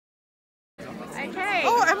Okay.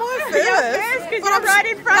 Oh, am I first? You're first because you're right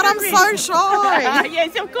in front of me. But I'm so shy.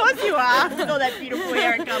 Yes, of course you are. With all that beautiful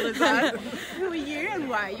hair and colours on. Who are you and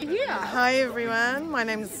why are you here? Hi everyone, my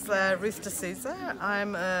name's Ruth D'Souza.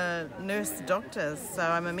 I'm a nurse doctor, so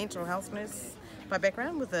I'm a mental health nurse by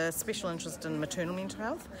background with a special interest in maternal mental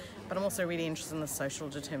health, but I'm also really interested in the social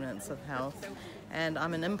determinants of health. And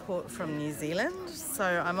I'm an import from New Zealand, so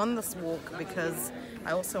I'm on this walk because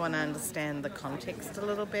I also want to understand the context a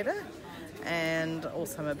little better, and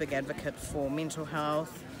also I'm a big advocate for mental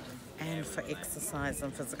health and for exercise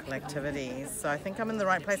and physical activity. So I think I'm in the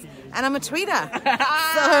right place. And I'm a tweeter.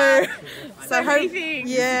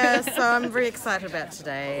 so I'm very excited about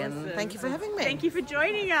today. Awesome. And thank you for having me. Thank you for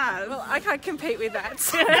joining us. Well, I can't compete with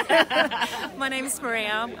that. My name is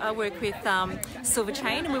Maria. I work with Silver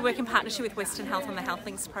Chain, and we work in partnership with Western Health on the Health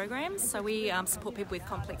Links program. So we support people with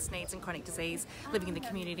complex needs and chronic disease living in the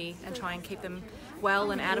community and try and keep them well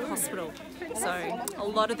and out of hospital. So a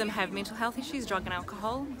lot of them have mental health issues, drug and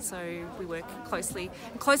alcohol. So we work closely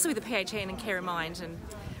with the PHN and Care in Mind and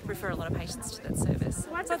refer a lot of patients to that service.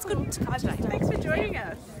 Wonderful. So it's good to come today. Thanks for joining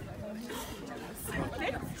us.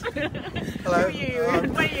 Hello. Who are you?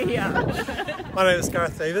 Why are you here? My name is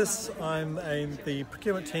Gareth Davis. I'm the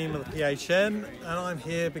procurement team of the PHN, and I'm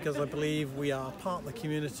here because I believe we are part of the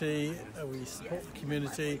community, we support the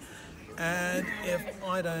community, and if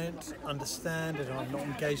I don't understand it, I'm not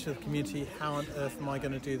engaged with the community, how on earth am I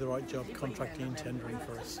going to do the right job contracting and tendering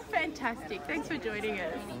for us? Fantastic. Thanks for joining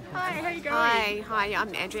us. Hi, how are you going? Hi,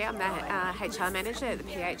 I'm Andrea. I'm the HR manager at the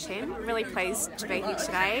PHN. I'm really pleased to be here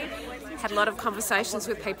today. Had a lot of conversations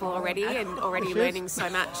with people already and already learning so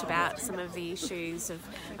much about some of the issues of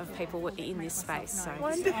people in this space. So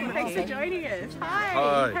wonderful. Thanks for joining us. Hi.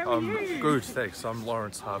 Hi, how are I'm you? good, thanks. I'm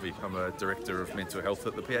Lawrence Harvey. I'm a Director of Mental Health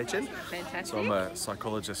at the PHN. Fantastic. So I'm a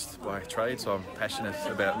psychologist by trade, so I'm passionate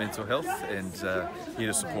about mental health and here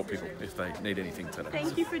to support people if they need anything today.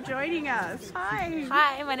 Thank you for joining us. Hi.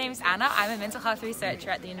 Hi, my name's Anna. I'm a mental health researcher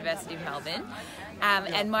at the University of Melbourne.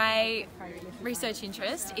 And my research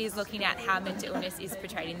interest is looking at how mental illness is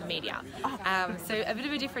portrayed in the media. So a bit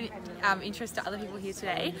of a different interest to other people here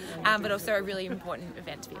today, but also a really important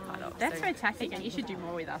event to be a part of. That's fantastic, and you should do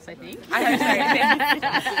more with us, I think. I hope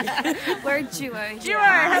so. We're a duo. Duo,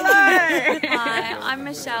 hello! Hi, I'm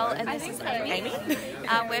Michelle, and this is Amy.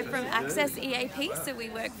 We're from Access EAP, so we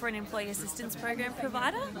work for an employee assistance program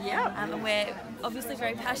provider. Yeah. And we're obviously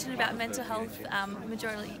very passionate about mental health,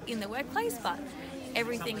 majority in the workplace, but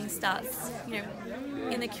everything starts,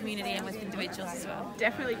 in the community and with individuals as well.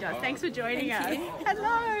 Definitely does. Thanks for joining us. You.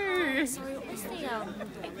 Hello. Sorry, what was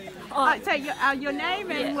the So your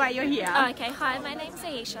name and why you're here. Okay, hi, my name's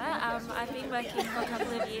Aisha. I've been working for a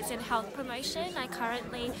couple of years in health promotion. I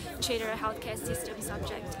currently tutor a healthcare system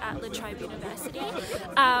subject at La Trobe University.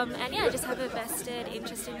 I just have a vested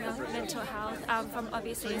interest in mental health from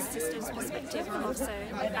obviously a systems perspective and also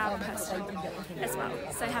personal as well.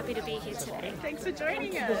 So happy to be here today. Thanks for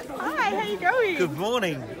joining us. Hi, how you going? Good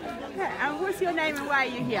morning. Okay, what's your name and why are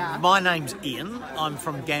you here? My name's Ian. I'm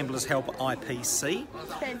from Gamblers Help IPC.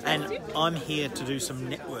 Fantastic. And I'm here to do some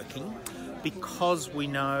networking because we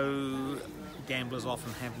know gamblers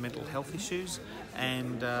often have mental health issues,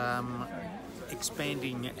 and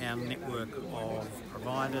expanding our network of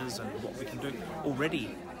providers and what we can do.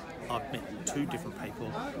 Already I've met 2 different people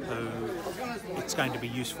who it's going to be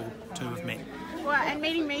useful to have met. Well, and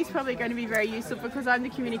meeting me is probably going to be very useful because I'm the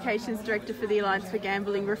Communications Director for the Alliance for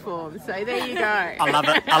Gambling Reform. So there you go. I love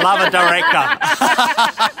it. I love a director.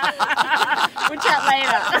 We'll chat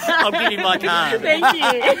later. I'll give you my card. Thank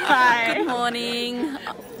you. Hi. Good morning.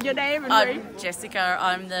 Your name and I'm Jessica.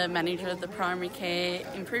 I'm the manager of the Primary Care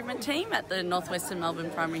Improvement Team at the Northwestern Melbourne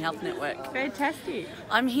Primary Health Network. Fantastic.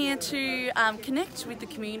 I'm here to connect with the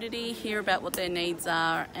community, hear about what their needs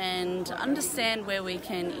are, and understand where we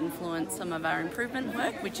can influence some of our improvement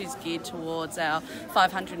work, which is geared towards our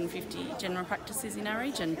 550 general practices in our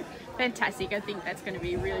region. Fantastic. I think that's going to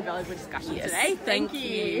be a really valuable discussion today. Thank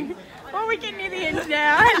you. Well, we're getting near the end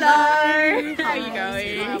now. Hello. How are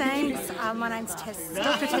you going? Thanks. My name's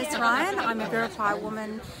Dr. Tess Ryan. I'm a verified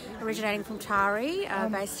woman originating from Tari,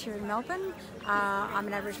 based here in Melbourne. I'm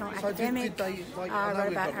an Aboriginal academic. I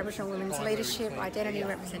wrote about Aboriginal women's leadership, identity and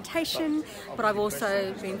representation, but I've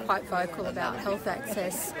also been quite vocal about health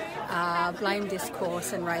access, blame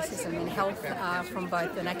discourse and racism in health from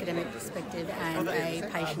both an academic perspective and a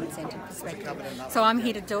patient-centred perspective. So I'm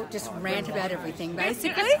here to just rant about everything,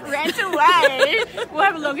 basically. Rant away. We'll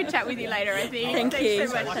have a longer chat with you later, I think.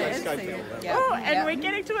 Thanks so much, Tess. Oh, and we're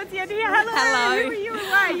getting coming towards the end here. Hello. Hello. Who are you and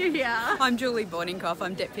why are you here? I'm Julie Borninghoff.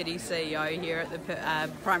 I'm Deputy CEO here at the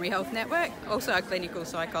Primary Health Network, also a clinical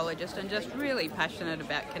psychologist, and just really passionate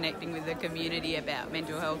about connecting with the community about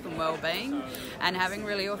mental health and wellbeing and having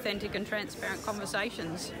really authentic and transparent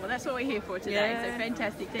conversations. Well, that's what we're here for today, Yeah. so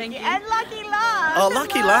fantastic. Thank you. you. And lucky last. Oh,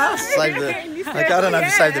 lucky last. Save the, like, I don't know if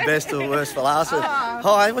to save the best or the worst for last.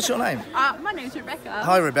 Hi, what's your name? My name's Rebecca.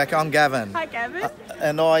 Hi, Rebecca. I'm Gavin. Hi, Gavin.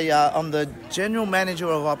 And I'm the General Manager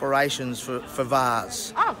of Operations for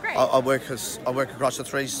VARS. Oh, great. I work across the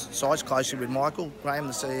 3 sites closely with Michael Graham,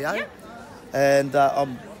 the CEO. Yep. And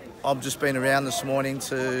I've just been around this morning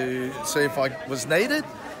to see if I was needed.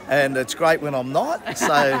 And it's great when I'm not.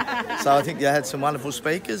 So I think you had some wonderful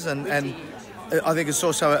speakers, and I think it's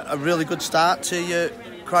also a really good start to your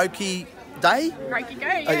Croakey Day. Croakey Go,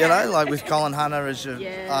 yeah. You know, like with Colin Hunter as your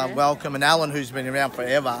welcome, and Alan, who's been around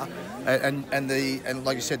forever, and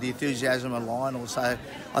like you said, the enthusiasm of Lionel. So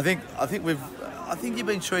I think you've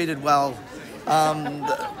been treated well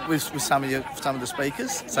with some of the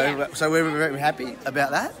speakers. So we're very happy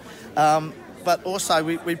about that. But also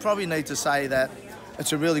we probably need to say that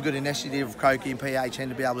it's a really good initiative of Croakey and PHN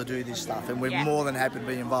to be able to do this stuff, and we're more than happy to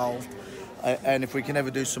be involved. And if we can ever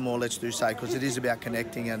do some more, let's do so, because it is about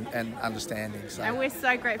connecting and understanding. So. And we're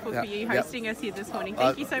so grateful for you hosting us here this morning.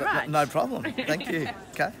 Thank you so much. No problem. Thank you.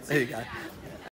 Okay, there you go.